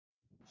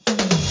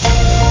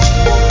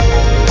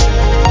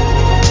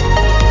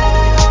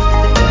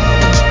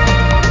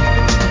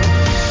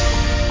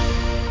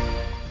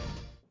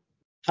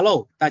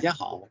Hello，大家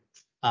好，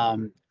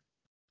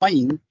欢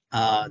迎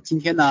今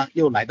天呢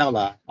又来到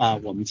了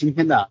我们今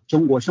天的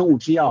中国生物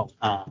制药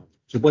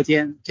直播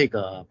间这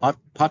个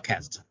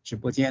podcast 直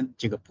播间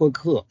这个播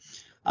客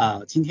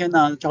今天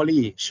呢照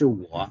例是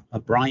我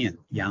Brian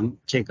杨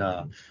这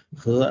个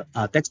和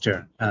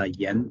Dexter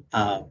严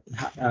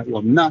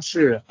我们呢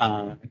是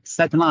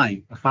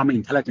Setline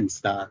Pharma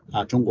Intelligence 的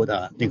中国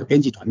的那个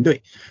编辑团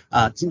队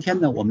今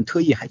天呢我们特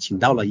意还请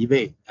到了一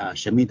位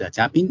神秘的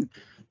嘉宾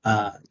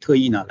特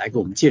意呢来给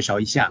我们介绍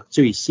一下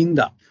最新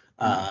的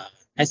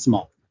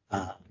ESMO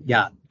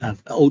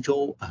欧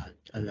洲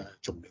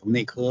肿瘤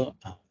内科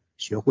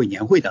学会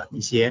年会的一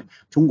些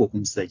中国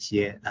公司的一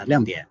些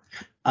亮点。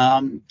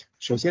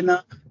首先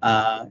呢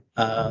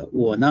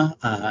我呢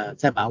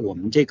再把我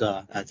们这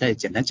个再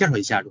简单介绍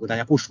一下，如果大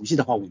家不熟悉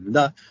的话，我们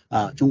的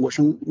中国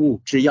生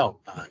物制药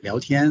聊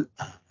天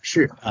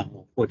室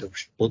或者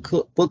是播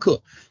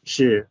客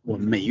是我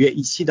们每月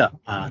一期的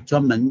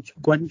专门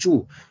关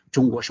注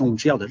中国生物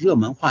制药的热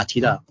门话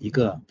题的一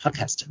个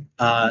podcast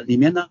里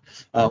面呢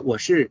我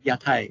是亚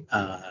太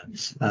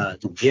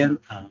总编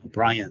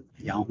Brian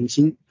杨红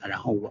星，然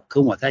后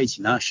跟我在一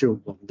起呢是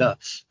我们的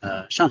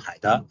上海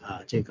的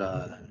这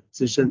个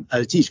资深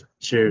记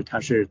者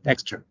他是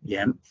Dexter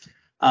严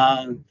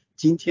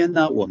今天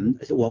呢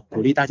我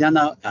鼓励大家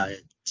呢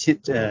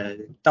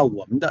到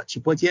我们的直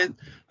播间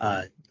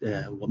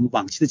我们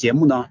往期的节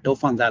目呢都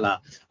放在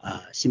了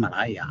喜马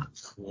拉雅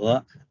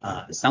和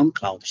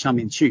SoundCloud 上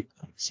面去，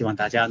希望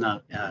大家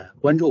呢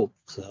关注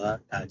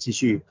和继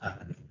续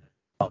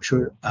保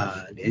持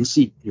联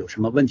系，有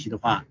什么问题的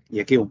话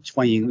也给我们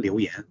欢迎留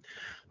言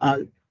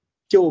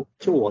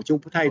我就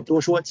不太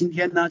多说。今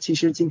天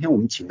我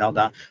们请到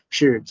的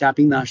嘉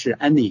宾呢是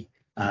Annie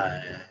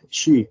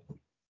徐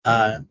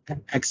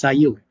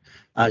XIU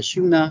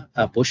徐呢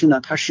博士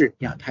呢他是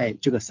亚太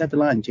这个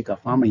Setline 这个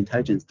Pharma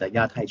Intelligence 的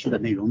亚太区的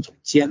内容总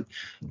监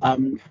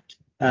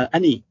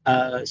Annie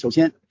首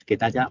先给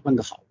大家问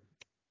个好。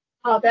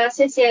好的，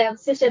谢谢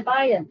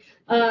Brian，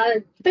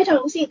 非常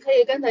荣幸可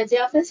以跟大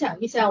家分享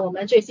一下我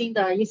们最新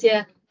的一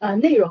些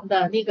内容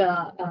的那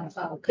个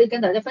可以跟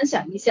大家分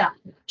享一下。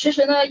其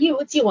实呢，一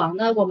如既往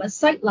呢，我们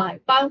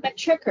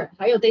Citeline、BioMedChecker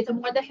还有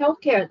Datamore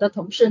Healthcare 的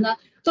同事呢，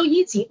都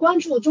一直关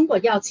注中国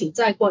药企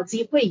在国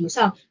际会议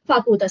上发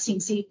布的信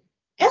息。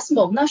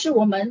ESMO 呢是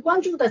我们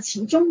关注的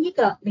其中一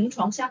个临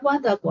床相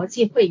关的国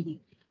际会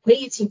议。会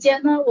议期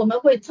间呢，我们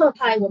会特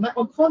派我们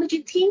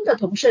Oncology Team 的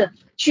同事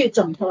去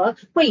整合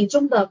会议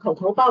中的口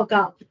头报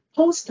告、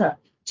poster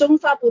中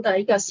发布的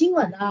一个新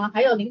闻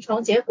还有临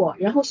床结果，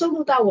然后收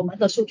录到我们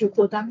的数据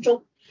库当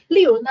中。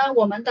例如呢，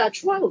我们的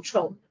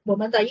Trial 我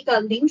们的一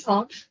个临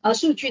床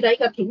数据的一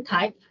个平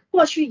台，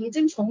过去已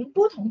经从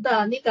不同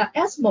的那个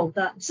ESMO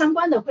的相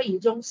关的会议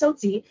中收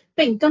集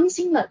并更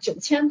新了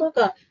9000多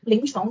个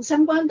临床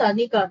相关的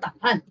那个档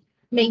案。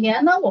每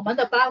年呢，我们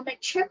的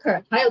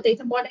BioMedChecker 还有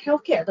Datamore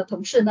Healthcare 的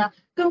同事呢，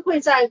更会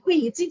在会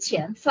议之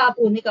前发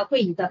布那个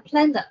会议的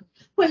planner，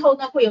 会后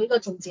呢会有一个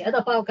总结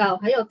的报告，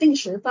还有定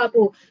时发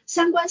布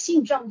相关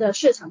性状的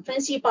市场分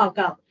析报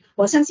告。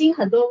我相信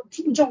很多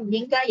听众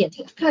应该也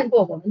看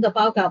过我们的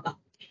报告吧。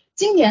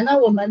今年呢，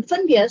我们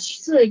分别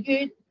是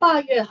于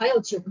8月还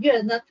有9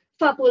月呢，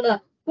发布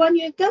了关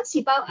于肝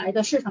细胞癌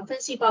的市场分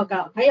析报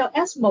告，还有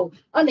ESMO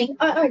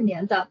 2022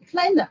年的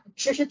planner。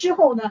 其实之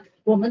后呢，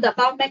我们的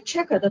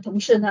BioMedChecker 的同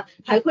事呢，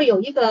还会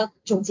有一个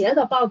总结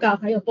的报告，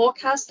还有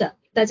broadcast，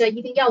 大家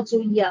一定要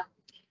注意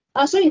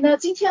所以呢，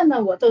今天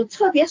呢，我都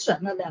特别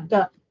选了2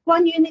个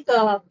关于那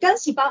个肝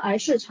细胞癌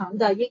市场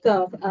的一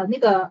个那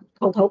个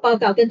口头报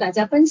告跟大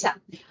家分享。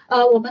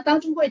我们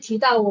当中会提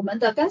到我们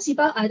的肝细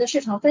胞癌的市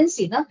场分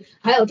析呢，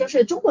还有就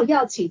是中国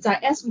药企在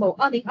ESMO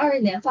 2022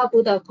年发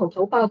布的口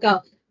头报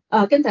告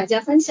跟大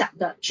家分享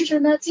的。其实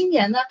呢，今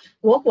年呢，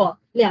我国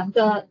2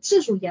个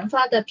自主研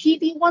发的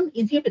PD-1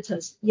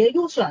 inhibitors 也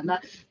入选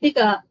了那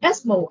个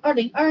ESMO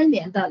 2022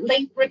年的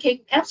late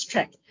breaking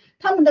abstract。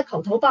 他们的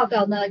口头报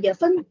告呢，也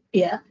分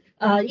别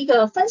一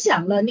个分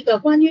享了那个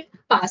关于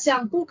靶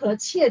向不可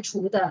切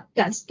除的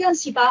肝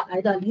细胞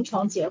癌的临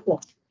床结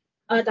果。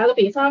打个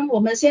比方，我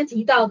们先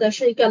提到的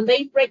是一个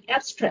late breaking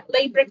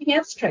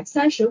abstract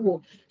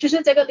 35， 就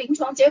是这个临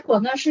床结果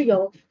呢是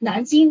由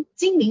南京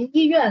金陵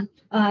医院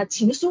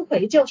秦书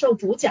奎教授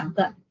主讲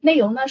的，内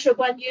容呢是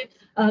关于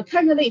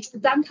抗日类珠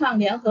单抗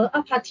联合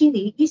阿帕替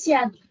尼一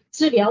线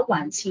治疗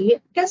晚期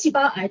肝细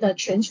胞癌的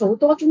全球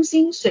多中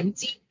心随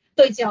机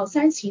对照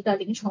3期的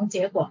临床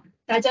结果。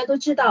大家都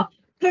知道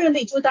抗日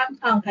类珠单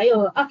抗还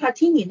有阿帕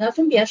替尼呢，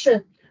分别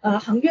是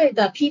恒瑞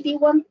的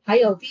PD-1 还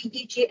有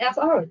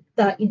VEGFR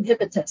的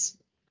inhibitors。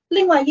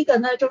 另外一个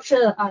呢就是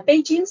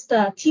BeiGene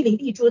的 T 里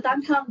利珠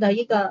单抗的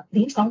一个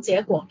临床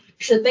结果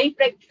是 late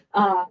break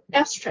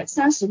abstract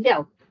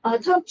 36。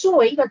它作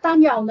为一个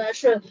单药呢，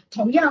是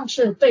同样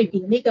是对比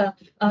那个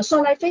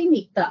索莱菲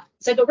米的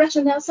这个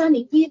Rationale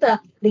 301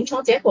的临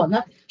床结果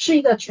呢，是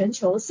一个全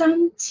球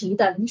3期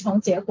的临床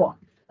结果。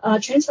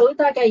全球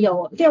大概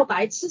有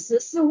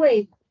674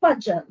位患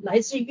者来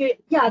自于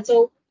亚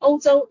洲、欧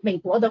洲、美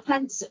国的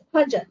患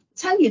者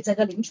参与这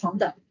个临床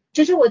的。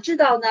其实我知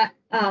道呢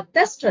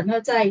，Dexter 呢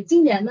在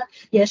今年呢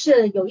也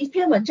是有一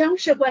篇文章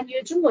是关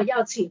于中国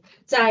药企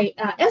在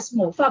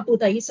ESMO 发布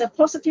的一些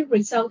positive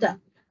result 的。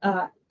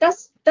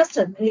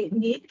Dexter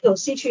你有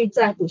兴趣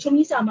再补充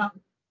一下吗？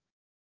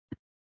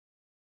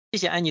谢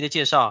谢安妮的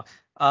介绍。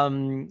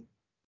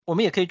我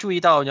们也可以注意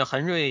到，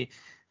恒瑞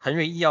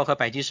医药和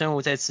百济生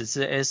物在此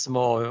次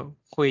ESMO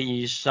会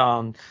议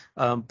上，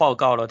报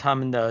告了他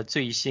们的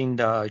最新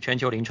的全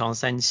球临床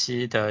3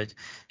期的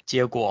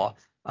结果。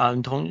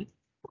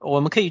我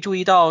们可以注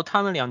意到，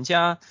他们两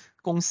家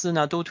公司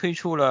呢都推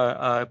出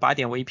了靶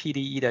点为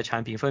PDE 的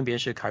产品，分别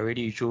是凯瑞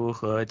利珠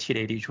和替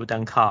雷利珠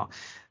单抗。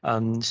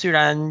虽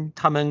然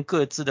他们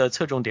各自的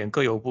侧重点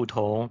各有不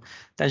同，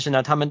但是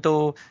呢，他们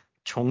都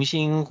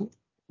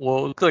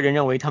我个人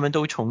认为他们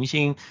都重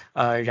新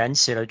燃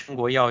起了中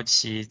国药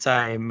企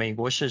在美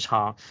国市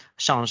场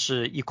上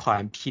市一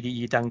款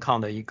PDE 单抗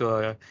的一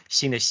个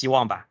新的希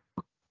望吧。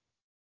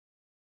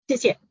谢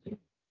谢。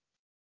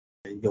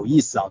有意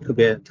思啊，特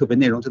别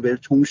内容特别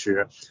充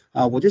实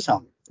啊，我就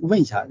想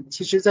问一下，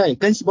其实，在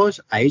干细胞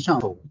癌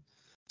上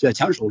这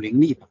强手凌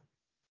厉吧，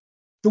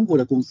中国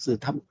的公司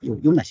他们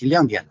有哪些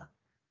亮点呢？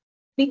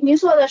您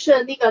说的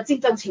是那个竞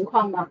争情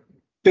况吗？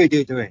对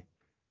对对。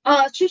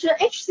其实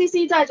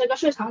HCC 在这个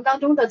市场当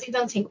中的竞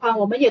争情况，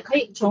我们也可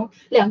以从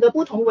2个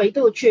不同维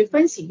度去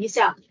分析一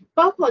下，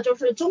包括就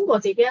是中国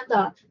这边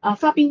的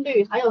发病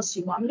率，还有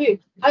死亡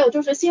率，还有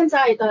就是现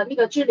在的那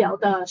个治疗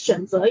的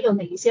选择有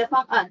哪一些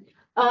方案。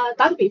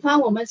打个比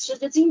方，我们其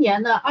实今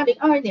年的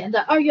2022年的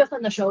2月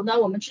份的时候呢，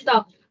我们知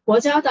道国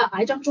家的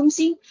癌症中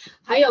心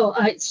还有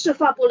是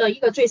发布了一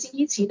个最新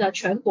一期的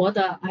全国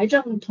的癌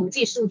症统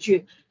计数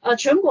据。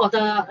全国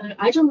的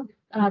癌症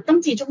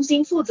登记中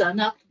心负责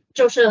呢，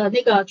就是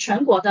那个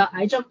全国的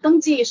癌症登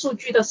记数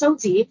据的收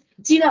集、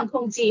剂量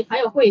控制，还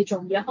有汇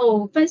总，然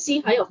后分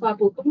析，还有发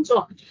布工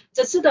作。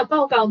这次的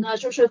报告呢，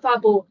就是发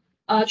布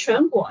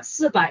全国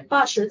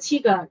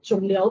487个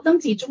肿瘤登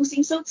记中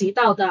心收集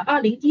到的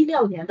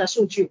2016年的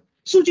数据。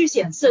数据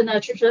显示呢，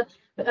其实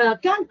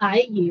肝癌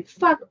以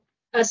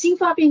新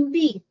发病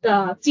率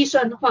的计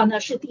算的话呢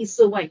是第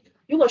4位，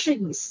如果是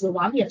以死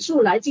亡人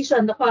数来计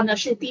算的话呢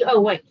是第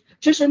2位。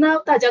其实呢，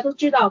大家都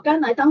知道，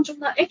肝癌当中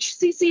呢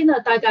HCC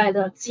呢大概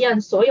的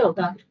占所有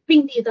的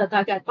病例的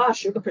大概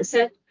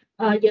80%，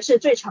也是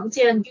最常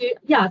见于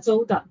亚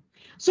洲的。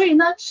所以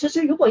呢，其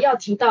实如果要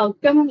提到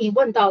刚刚你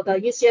问到的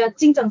一些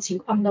竞争情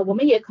况呢，我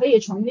们也可以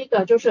从那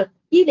个就是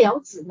医疗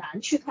指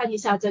南去看一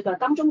下这个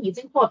当中已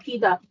经获批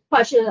的或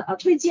者是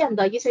推荐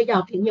的一些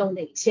药品有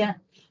哪些。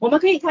我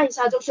们可以看一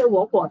下，就是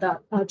我国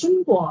的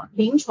中国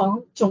临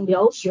床肿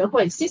瘤学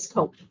会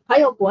CISCO， 还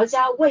有国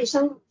家卫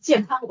生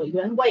健康委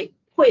员会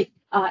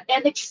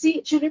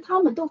NHC， 其实他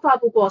们都发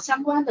布过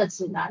相关的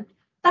指南，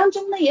当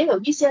中呢也有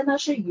一些呢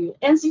是与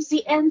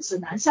NCCN 指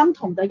南相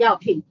同的药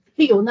品，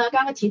例如呢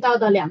刚刚提到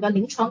的2个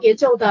临床研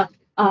究的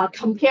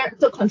compare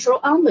the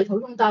control arm 里头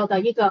用到的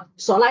一个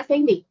索来非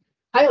里，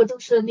还有就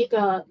是那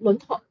个伦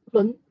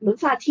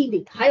发替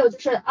里，还有就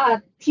是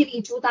替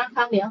利珠单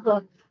康联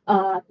合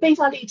贝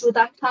发利珠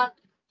单康，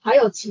还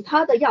有其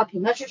他的药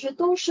品呢，其实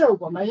都是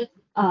我们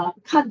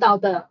看到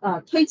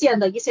的推荐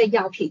的一些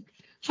药品。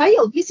还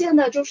有一些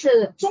呢就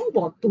是中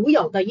国独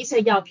有的一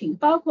些药品，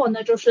包括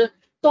呢就是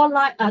多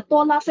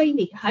拉非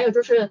里，还有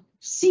就是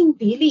辛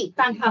迪利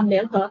单抗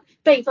联合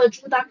贝费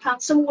珠单抗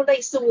生物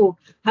类似物，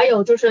还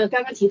有就是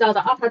刚刚提到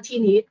的阿帕替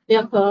尼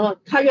联合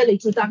卡瑞利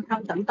珠单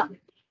抗等等。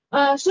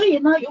所以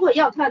呢，如果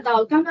要看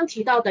到刚刚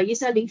提到的一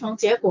些临床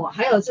结果，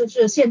还有就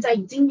是现在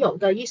已经有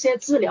的一些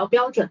治疗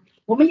标准，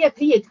我们也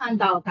可以看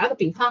到，打个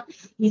比方，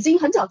已经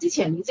很早之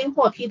前已经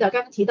获批的，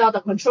刚刚提到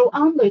的 Control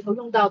Arm 里头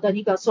用到的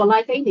那个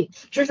Solifeni，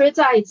 其实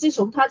自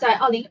从它在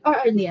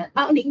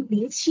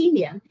2007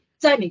年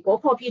在美国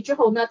获批之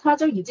后呢，它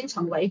就已经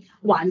成为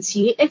晚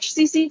期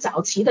HCC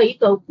早期的一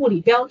个护理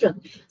标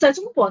准。在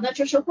中国呢，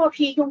就是获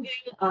批用于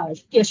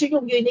也是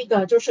用于那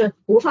个就是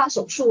无法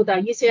手术的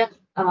一些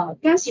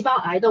肝细胞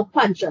癌的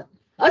患者。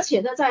而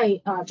且呢，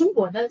在中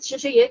国呢，其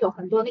实也有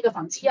很多那个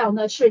仿制药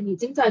呢是已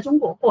经在中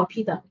国获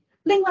批的。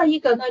另外一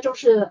个呢，就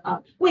是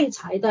卫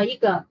材的一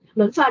个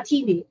轮发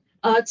替尼。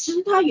其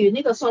实它与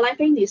那个索来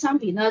非尼相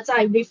比呢，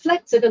在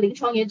Reflect 这个临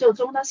床研究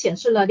中呢，显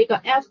示了那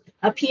个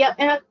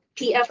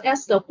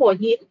PFS 的获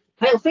益，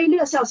还有非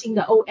疗效性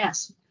的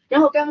OS。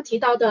然后刚刚提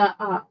到的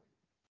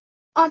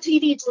RT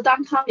利珠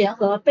单抗联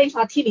合贝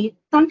法替尼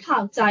单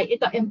抗，在一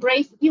个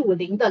Embrave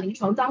 150的临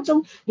床当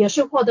中，也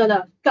是获得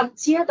了更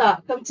佳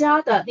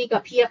的那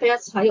个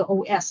PFS 还有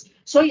OS，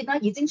 所以呢，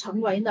已经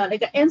成为了那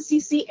个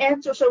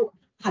NCCN 就是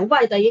海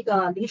外的一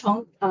个临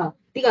床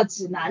一个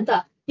指南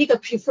的一个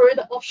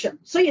preferred option，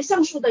 所以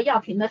上述的药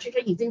品呢，其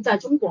实已经在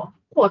中国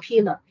获批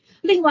了。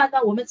另外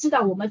呢，我们知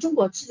道我们中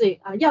国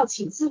药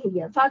企自主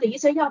研发的一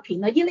些药品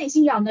呢，一类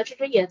新药呢，其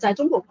实也在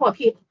中国获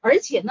批，而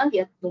且呢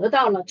也得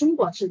到了中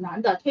国指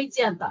南的推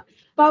荐的，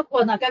包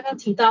括呢刚刚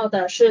提到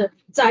的是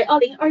在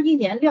2021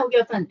年6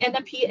月份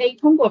NMPA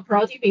通过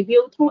Priority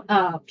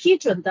Review 批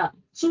准的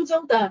苏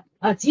州的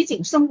集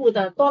锦生物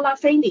的多拉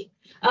非尼。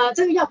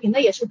这个药品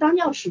呢也是单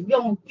药使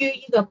用于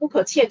一个不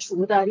可切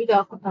除的一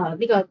个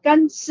那个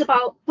肝细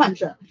胞患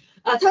者。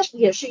它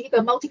也是一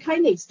个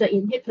multikinase 的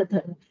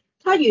inhibitor。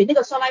它与那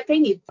个索来非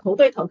尼头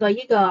对头的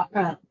一个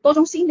多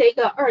中心的一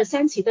个2、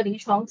3期的临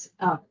床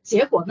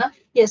结果呢，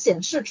也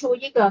显示出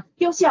一个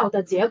有效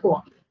的结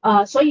果。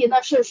所以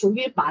呢是属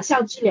于靶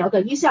向治疗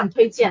的一项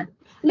推荐。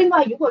另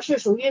外，如果是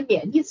属于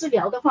免疫治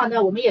疗的话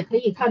呢，我们也可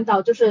以看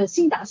到就是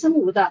信达生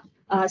物的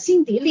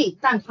辛迪利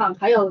单抗，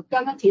还有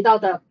刚刚提到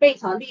的贝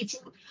塔利珠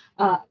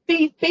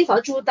贝塔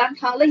珠单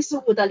抗类似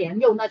物的联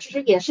用呢，其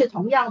实也是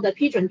同样的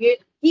批准于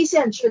一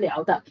线治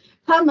疗的。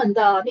他们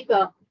的那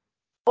个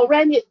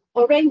Oranid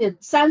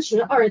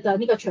 32的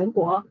那个全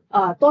国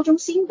多中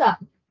心的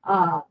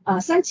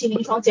3期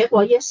临床结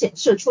果也显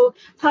示出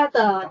它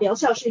的疗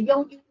效是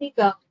优于那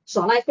个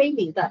索来非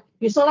尼的。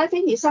与索来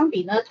非尼相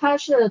比呢，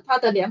它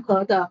的联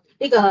合的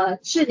那个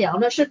治疗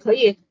呢是可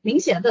以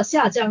明显的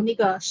下降那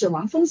个死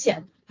亡风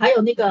险，还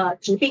有那个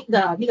疾病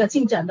的那个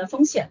进展的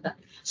风险的。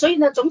所以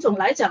呢，种种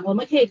来讲，我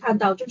们可以看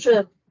到就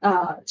是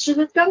其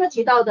实刚刚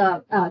提到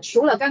的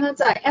除了刚刚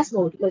在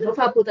ESMO 里头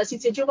发布的信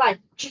息之外，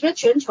其实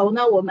全球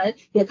呢我们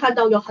也看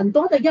到有很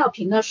多的药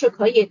品呢是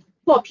可以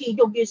获批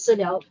用于治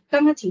疗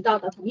刚刚提到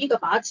的同一个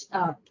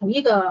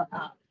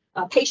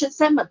patient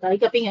segment 的一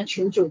个病人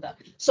群组的。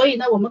所以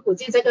呢，我们估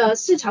计这个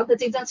市场的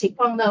竞争情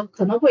况呢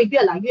可能会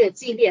越来越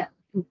激烈。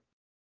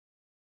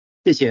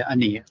谢谢安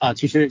妮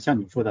其实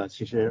像你说的，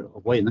其实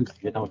我也能感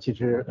觉到，其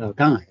实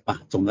肝癌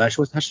吧，总的来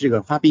说它是这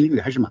个发病率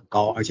还是蛮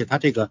高，而且它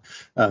这个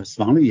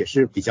死亡率也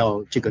是比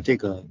较这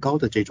个高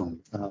的这种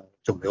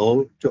肿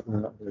瘤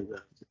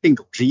病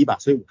种之一吧，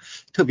所以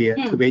特别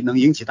能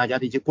引起大家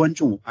的一些关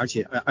注，而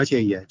且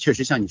也确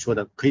实像你说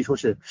的，可以说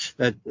是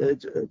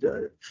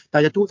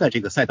大家都在这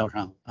个赛道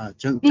上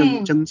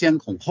争先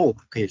恐后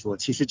吧，可以说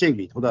其实这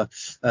里头的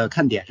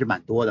看点是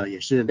蛮多的，也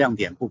是亮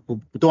点不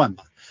断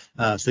吧。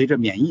随着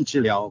免疫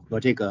治疗和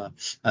这个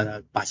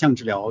靶向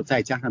治疗，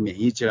再加上免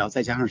疫治疗，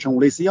再加上生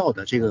物类似药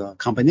的这个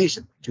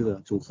combination 这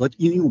个组合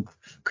应用吧，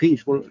可以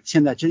说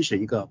现在真是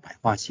一个百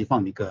花齐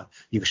放的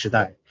一个时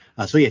代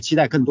所以也期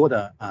待更多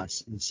的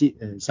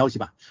消息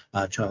吧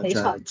这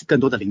更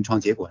多的临床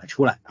结果来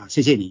出来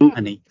谢谢你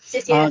安妮。谢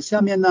谢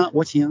下面呢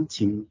我请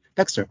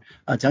Dexter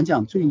讲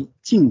讲最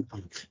近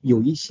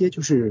有一些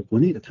就是国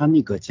内的他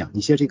那个讲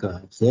一些这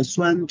个核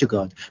酸这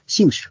个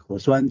信使核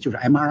酸就是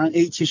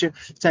mRNA， 其实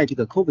在这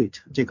个 COVID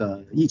这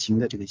个疫情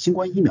的这个新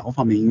冠疫苗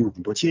方面应用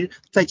很多，其实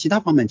在其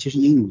他方面其实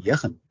应用也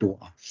很多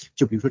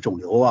就比如说肿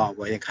瘤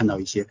我也看到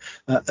一些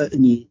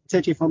你在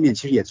这方面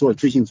其实也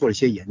最近做了一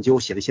些研究，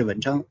写了一些文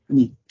章，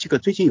你这个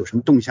最近有什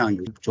么动向，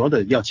有主要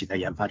的药企在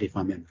研发这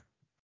方面的？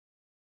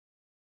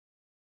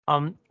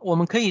我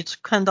们可以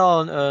看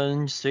到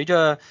随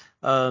着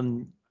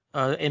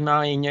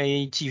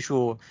mRNA 技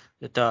术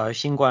的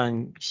新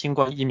冠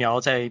疫苗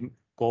在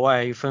国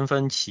外纷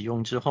纷启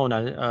用之后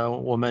呢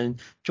我们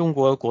中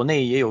国国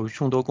内也有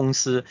众多公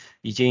司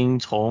已经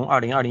从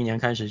2020年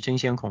开始争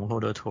先恐后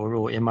的投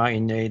入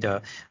mRNA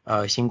的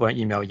新冠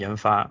疫苗研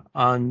发。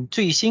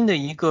最新的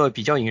一个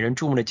比较引人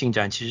注目的进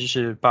展其实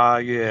是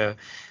8月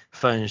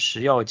份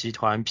石药集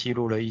团披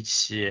露了一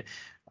起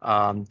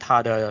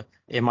它的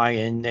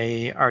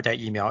mRNA 2代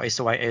疫苗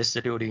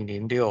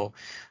SYS6006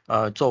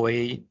作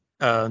为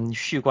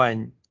续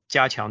冠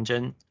加强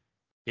针。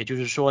也就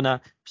是说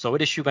呢，所谓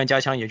的续冠加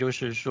强，也就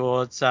是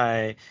说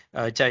在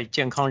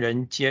健康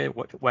人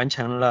完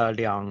成了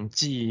2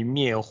剂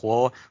灭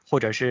活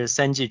或者是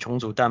3剂重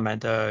组蛋白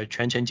的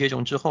全程接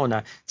种之后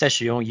呢，再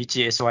使用1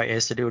剂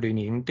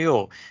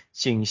SYS6006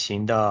进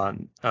行的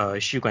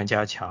续冠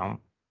加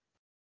强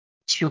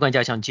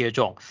接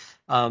种。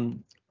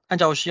按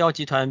照石药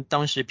集团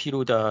当时披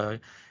露的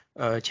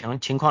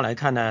情况来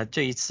看呢，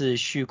这一次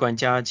续冠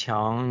加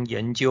强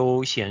研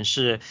究显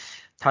示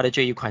它的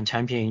这一款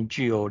产品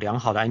具有良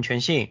好的安全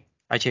性，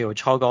而且有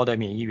超高的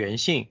免疫原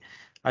性，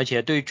而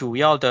且对主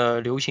要的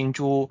流行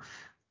株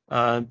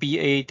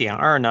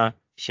BA.2 呢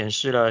显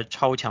示了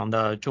超强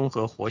的中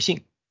和活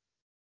性。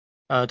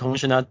同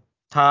时呢，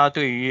它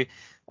对于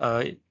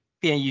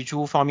变异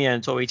株方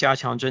面作为加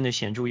强针的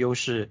显著优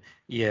势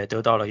也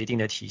得到了一定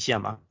的体现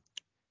嘛。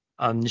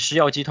石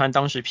药集团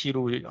当时披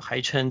露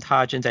还称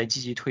它正在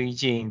积极推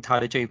进它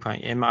的这款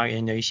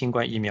mRNA 新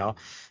冠疫苗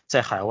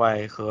在海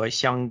外和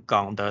香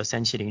港的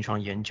3期临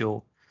床研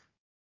究。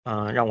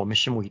让我们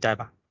拭目以待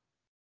吧。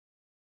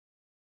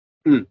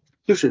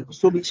就是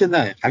说明现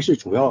在还是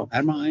主要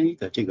mRNA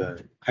的这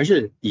个还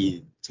是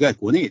以在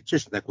国内，至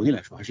少在国内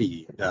来说还是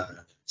以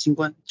新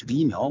冠这个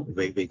疫苗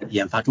为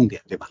研发重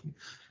点，对吧？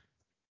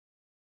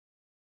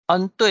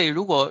对，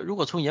如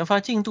果从研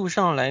发进度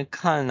上来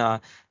看呢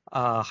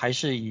还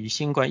是以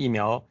新冠疫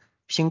苗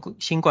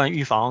新冠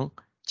预防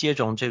接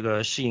种这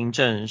个适应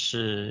症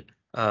是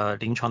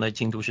临床的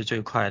进度是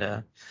最快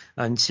的。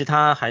其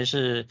他还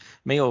是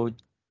没有，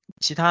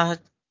其他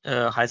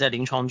还在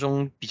临床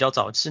中比较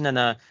早期的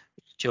呢，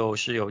就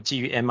是有基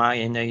于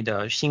mRNA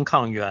的新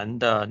抗原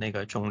的那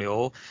个肿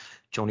瘤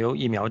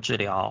疫苗治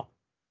疗。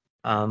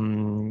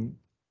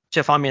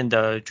这方面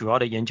的主要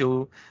的研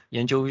究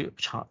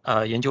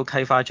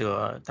开发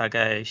者，大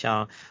概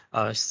像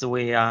思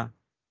威啊，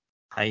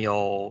还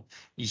有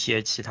一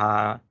些其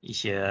他一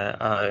些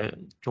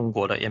中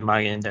国的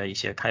mRNA 的一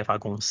些开发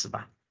公司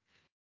吧。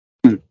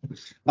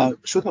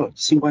说到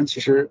新冠，其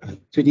实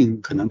最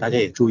近可能大家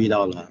也注意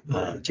到了，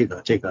这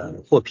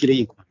个获批了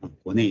一款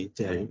国内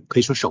可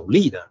以说首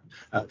例的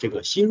这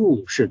个吸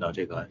入式的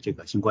这个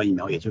新冠疫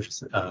苗，也就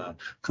是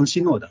康希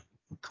诺的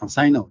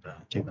Consino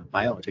的这个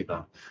Bio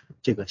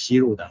这个吸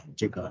入的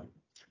这个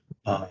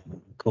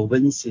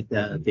Covaxin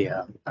的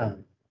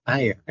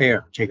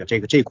Air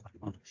这款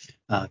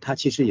它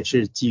其实也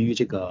是基于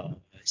这个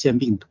腺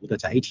病毒的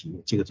载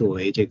体，这个作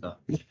为这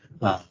个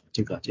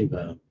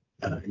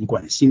一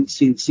款新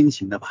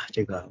型的吧，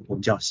这个我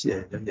们叫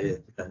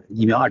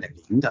疫苗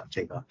2.0的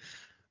这个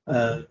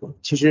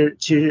其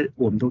实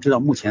我们都知道，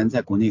目前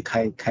在国内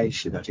开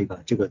始的这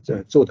个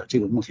做的这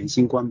个目前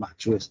新冠吧，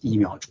这个疫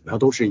苗主要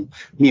都是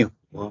灭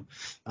活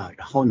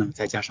然后呢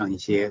再加上一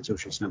些就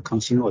是像康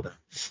希诺的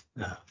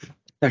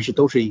但是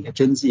都是一个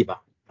针剂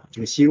吧。这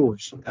个吸入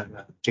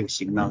这个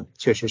型呢，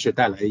确实是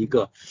带来一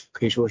个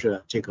可以说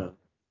是这个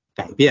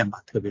改变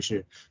吧，特别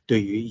是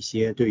对于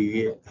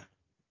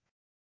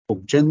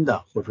缝针的，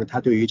或者说他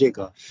对于这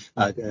个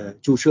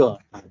注射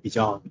比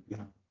较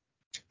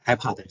害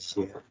怕的一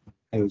些，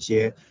还有一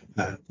些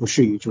不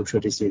适于注射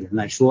这些人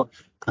来说，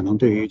可能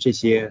对于这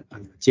些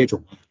接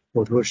种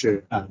或者说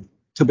是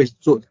特别是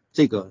做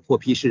这个获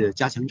批是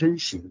加强针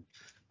使用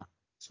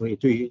所以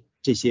对于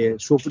这些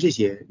说服这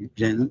些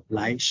人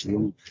来使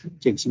用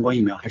这个新冠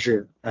疫苗还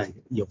是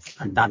有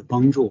很大的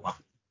帮助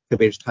特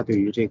别是它对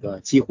于这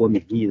个激活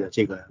免疫的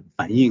这个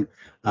反应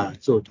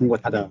通过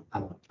它的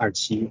2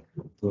期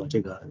和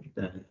这个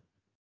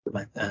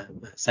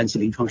3期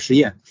临床试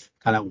验，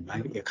看来我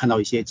们也看到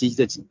一些积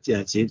极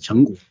的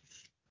成果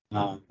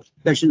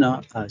但是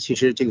呢其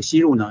实这个吸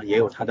入呢也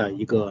有它的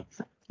一个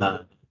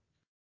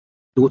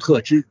独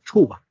特之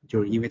处吧，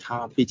就是因为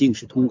它毕竟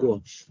是通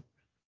过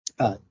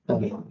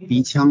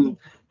鼻腔，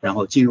然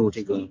后进入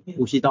这个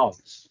呼吸道，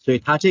所以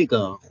它这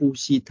个呼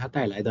吸它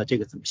带来的这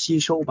个怎么吸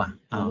收吧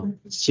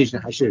其实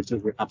还是就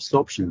是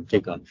absorption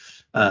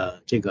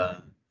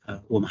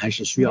我们还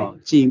是需要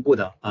进一步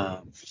的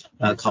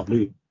考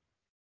虑。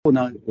后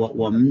呢，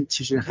我们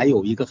其实还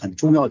有一个很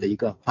重要的一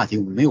个话题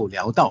我们没有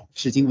聊到，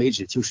至今为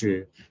止就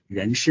是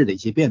人事的一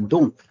些变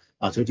动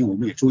最近我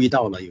们也注意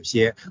到了有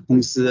些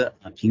公司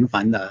频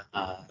繁的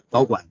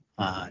高管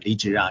离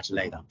职之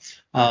类的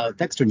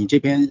Dexter 你这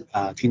边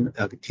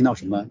听到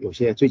什么？有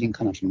些最近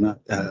看到什么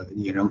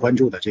引人关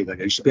注的这个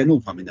人事变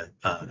动方面的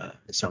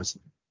消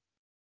息？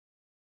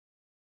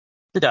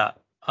是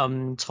的，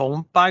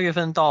从8月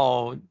份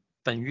到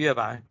本月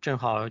吧，正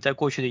好在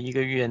过去的1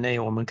个月内，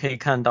我们可以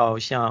看到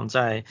像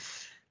在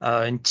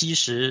基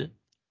石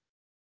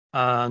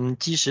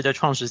的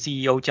创始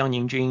CEO 江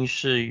宁军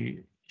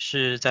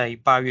是在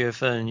8月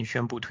份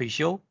宣布退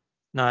休。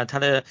那他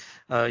的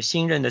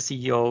新任的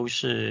CEO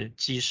是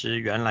基石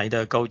原来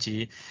的高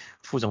级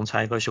副总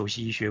裁和首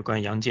席医学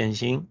官杨建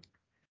新。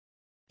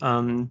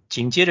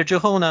紧接着之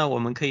后呢，我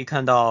们可以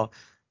看到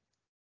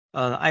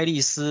爱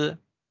丽丝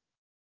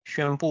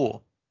宣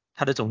布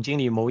他的总经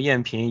理牟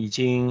艳平已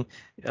经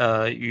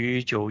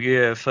于9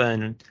月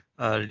份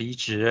离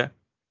职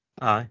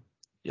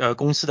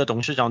公司的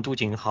董事长杜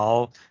景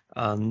豪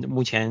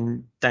目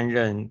前担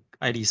任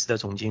爱丽丝的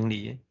总经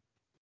理。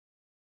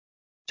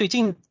最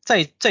近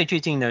再最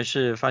近呢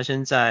是发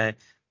生在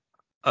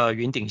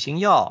云顶新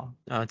药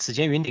此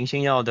前云顶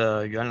新药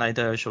的原来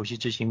的首席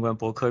执行官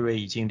伯克瑞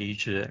已经离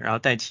职，然后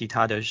代替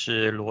他的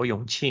是罗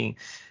永庆，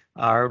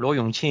而罗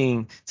永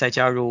庆在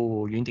加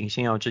入云顶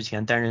新药之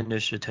前担任的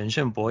是腾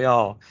盛博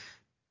药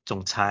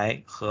总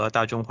裁和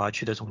大中华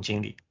区的总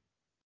经理。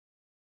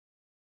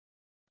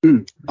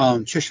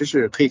确实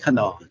是可以看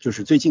到，就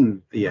是最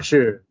近也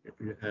是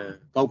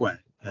高管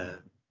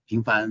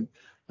频繁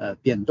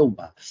变动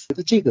吧。觉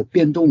得这个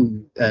变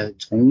动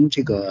从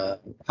这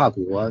个跨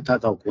国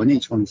到国内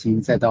创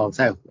新，再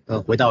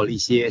回到一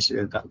些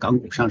是港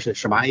股上市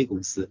18A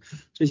公司，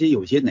这些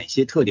有些哪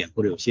些特点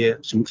或者有些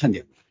什么看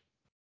点？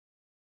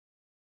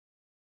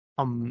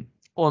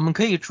我们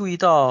可以注意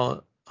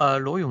到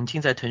罗永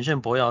庆在腾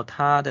盛博药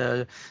他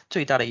的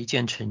最大的一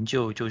件成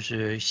就就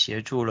是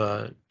协助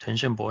了腾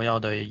盛博药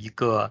的一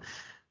个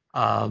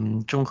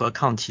中和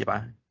抗体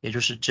吧，也就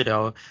是治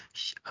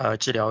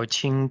疗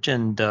轻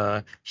症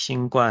的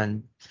新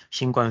冠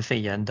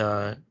肺炎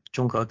的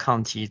中和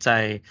抗体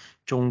在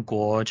中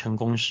国成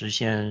功实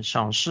现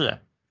上市。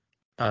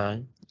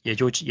也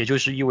就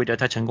是意味着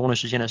它成功的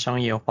实现了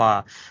商业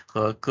化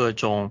和各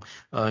种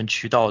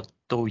渠道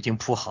都已经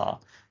铺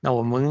好。那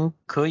我们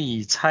可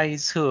以猜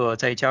测，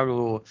在加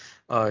入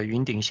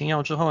云顶新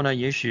药之后呢，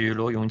也许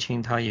罗永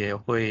庆他也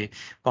会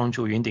帮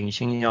助云顶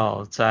新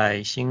药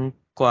在新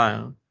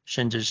冠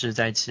甚至是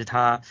在其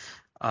他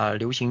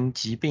流行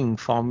疾病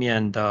方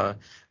面的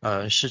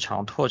市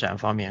场拓展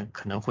方面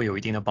可能会有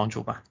一定的帮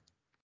助吧。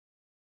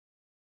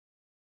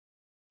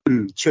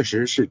确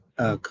实是，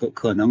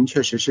可能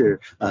确实是，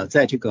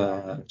在这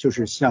个就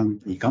是像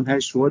你刚才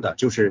说的，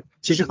就是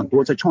其实很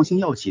多在创新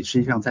药企实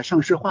际上在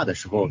上市化的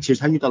时候，其实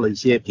它遇到了一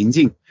些瓶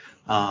颈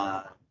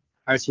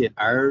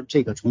而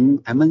这个从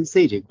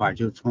MNC 这块，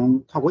就是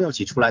从跨国药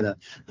企出来的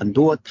很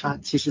多，它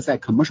其实在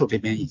commercial 这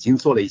边已经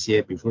做了一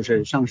些，比如说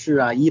是上市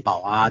啊、医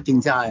保啊、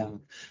定价呀、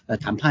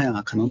谈判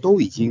啊，可能都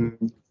已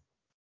经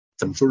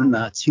怎么说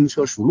呢，轻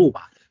车熟路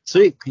吧，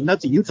所以肯定他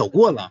已经走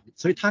过了，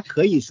所以他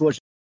可以说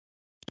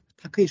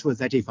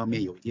在这方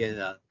面有一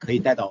些可以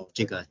带到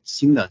这个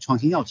新的创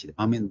新药企的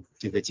方面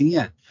这个经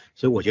验，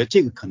所以我觉得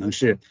这个可能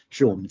是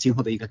我们今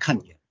后的一个看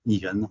点，你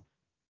觉得呢？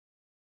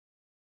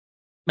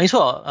没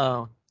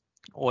错，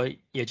我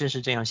也正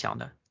是这样想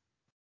的。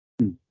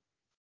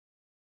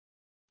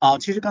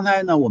其实刚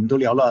才呢，我们都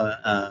聊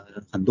了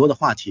很多的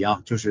话题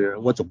啊，就是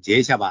我总结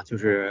一下吧，就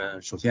是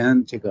首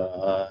先这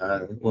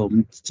个我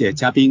们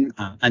嘉宾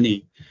安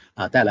妮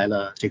带来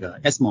了这个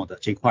ESMO 的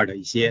这块的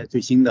一些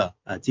最新的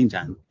进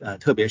展，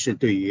特别是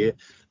对于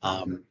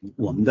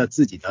我们的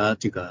自己的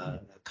这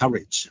个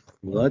coverage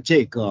和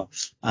这个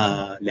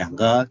两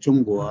个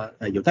中国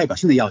有代表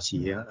性的药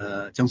企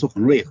江苏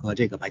恒瑞和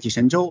这个百济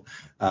神州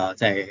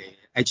在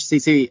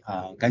HCC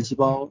干细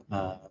胞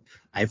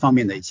癌方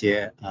面的一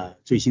些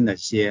最新的一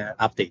些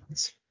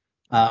updates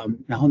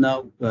然后呢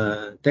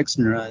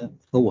Dexter 呢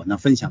和我呢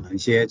分享了一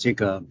些这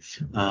个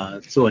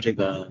做这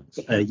个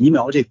疫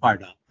苗这块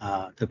的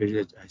特别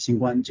是新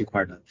冠这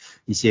块的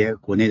一些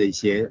国内的一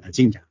些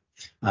进展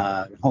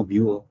然后比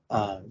如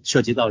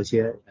涉及到一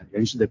些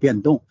人事的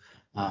变动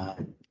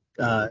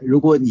如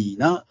果你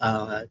呢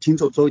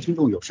作为听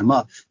众有什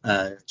么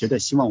觉得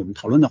希望我们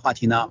讨论的话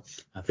题呢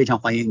非常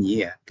欢迎你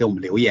也给我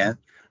们留言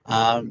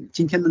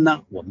今天的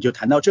呢我们就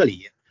谈到这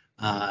里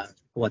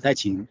我再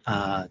请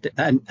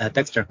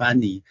Dexter 和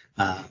安妮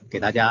给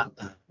大家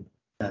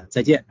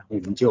再见，然后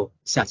我们就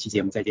下期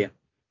节目再见。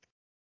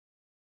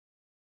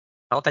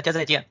好，大家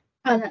再见。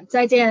好的，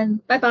再见，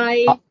拜拜。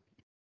好